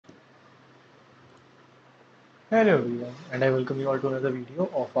Hello everyone, and I welcome you all to another video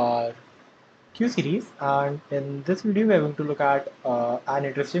of our Q series. And in this video, we are going to look at an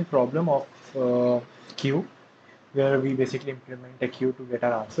interesting problem of Q, where we basically implement a Q to get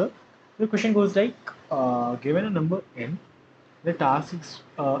our answer. The question goes like, given a number n, the task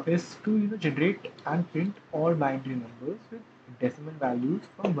is to generate and print all binary numbers with decimal values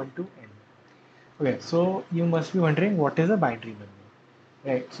from 1 to n. Okay, so you must be wondering what is a binary number,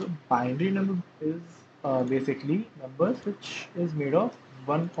 right? So binary number is basically numbers which is made of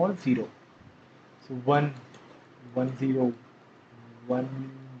one or zero. So one, one zero,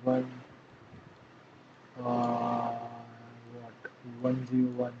 one one, what? One zero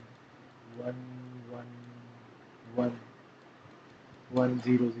one, one one one,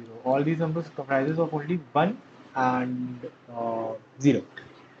 100. All these numbers comprises of only one and zero,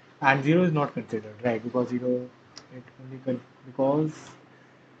 and zero is not considered, right? Because zero it only because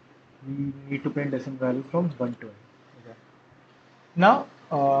we need to print decimal value from 1 to n. Okay. Now,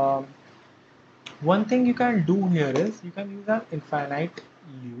 one thing you can do here is you can use an infinite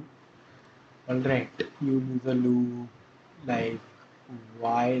loop. Alright, you use a loop like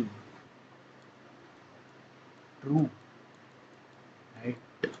while true, right?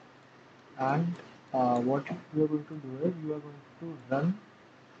 And what you are going to do is you are going to run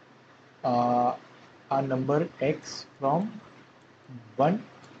uh, a number x from 1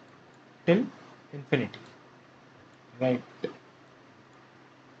 till infinity, right?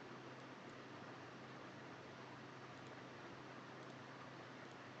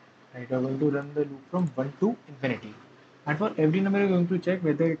 Right, you are going to run the loop from 1 to infinity. And for every number, you're going to check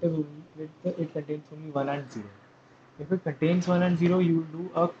whether it contains only 1 and 0. If it contains 1 and 0, you will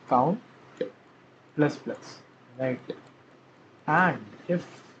do a count plus plus, right? And if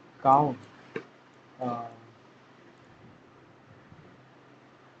count, uh,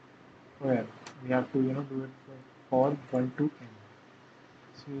 well, we have to do it for 1 to n.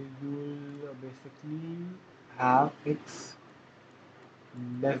 So you will basically have x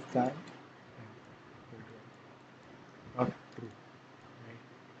less than n, not true, right?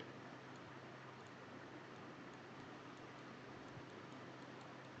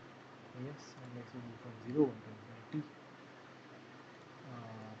 Yes, and x will be from 0 1 to infinity.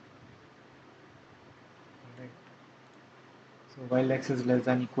 Right. So while x is less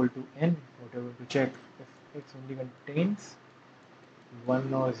than equal to n, what we're going to check if x only contains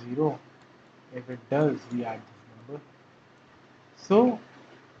 1 or 0. If it does, we add this number. So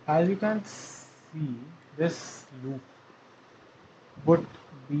as you can see, this loop would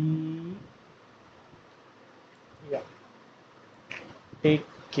be, yeah,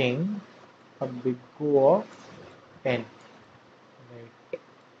 taking a big O of n, right?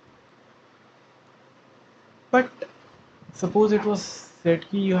 But suppose it was said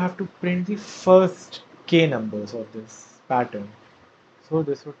that you have to print the first k numbers of this pattern. So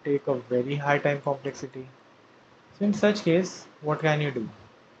this would take a very high time complexity. So in such case, what can you do?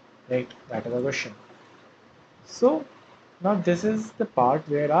 Right? That is the question. So now this is the part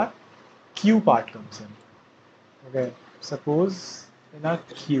where our Q part comes in. Okay. Suppose in our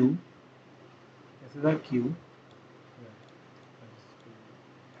Q, this is our Q. Yeah,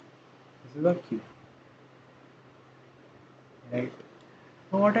 this is our Q. Right.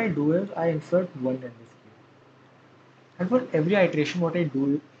 Now what I do is I insert 1 in this Q. And for every iteration, what I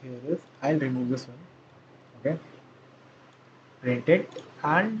do here is I'll remove this one. Okay. Print it,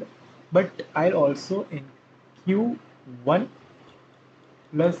 and but I'll also in Q1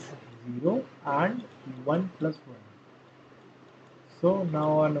 plus 0 and 1 plus 1. So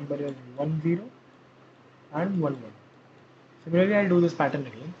now our number is 1 0 and 1 1. Similarly, I'll do this pattern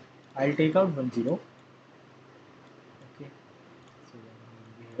again. I'll take out 1 0. Okay, so 1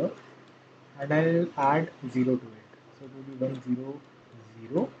 will be here, and I'll add 0 to it. So it will be 1 0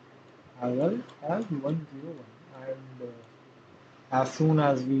 0 as well as 1 0 1. And as soon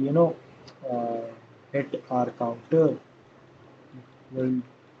as we uh, hit our counter equal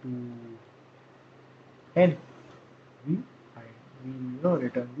to n, we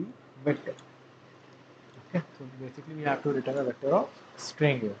return the vector. Okay, so basically we have to return a vector of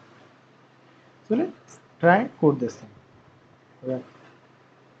string here. So let's try and code this thing. Okay.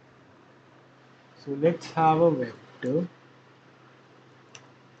 So let's have a vector,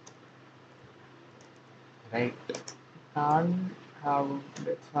 right? And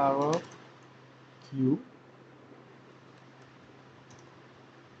let's have a q,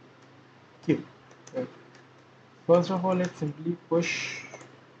 q. Right. First of all, let's simply push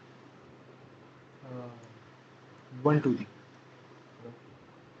 1 to the.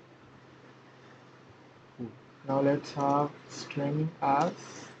 Cool. Now let's have string as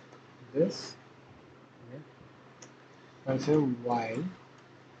this. Okay. I'll say while,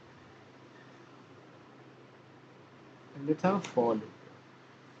 and let's have a for loop.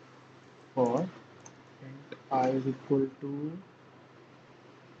 For int I is equal to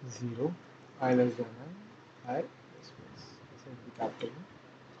 0, I less than I space. This is the capital,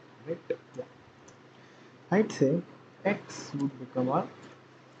 right? Yeah. I'd say x would become our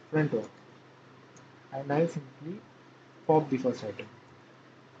front one, and I'll simply pop the first item.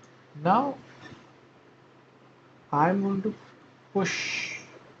 Now I'm going to push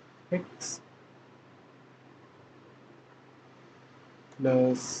x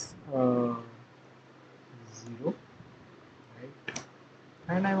plus 0, right?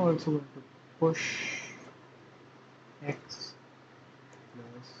 And I'm also going to push x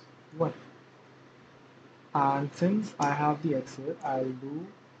plus 1. And since I have the x here, I'll do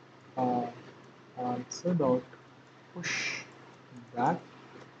uh, answer dot push that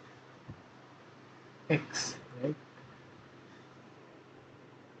x, right?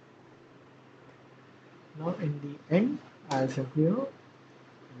 Now in the end, I'll simply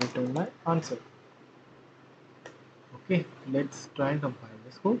return my answer. Okay, let's try and compile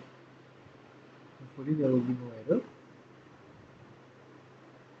this code. Hopefully there will be no error.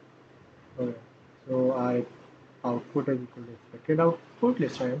 Okay, so our output is equal to expected output.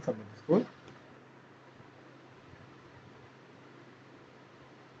 Let's try and submit this code.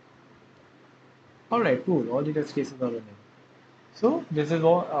 Alright, cool. All the test cases are running. So this is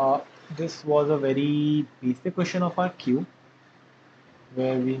all. This was a very basic question of our queue,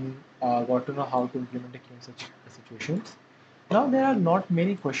 where we got to know how to implement a queue in such situations. Now there are not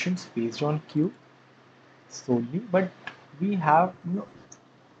many questions based on queue solely, but we have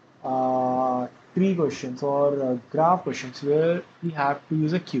tree questions or graph questions where we have to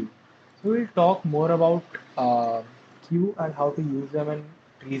use a queue. So we'll talk more about queue and how to use them in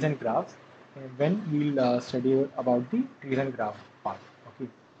trees and graphs, and when we'll study about the trees and graph part. Okay.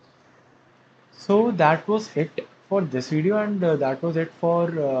 So that was it for this video, and that was it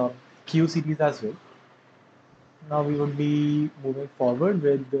for queue series as well. Now we will be moving forward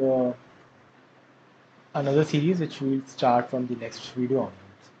with another series which we'll start from the next video onwards.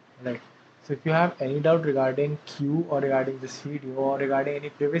 Right. So if you have any doubt regarding Q or regarding this video or regarding any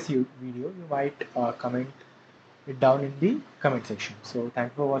previous video, you might comment it down in the comment section. So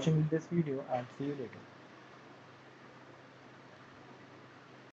thank you for watching this video and see you later.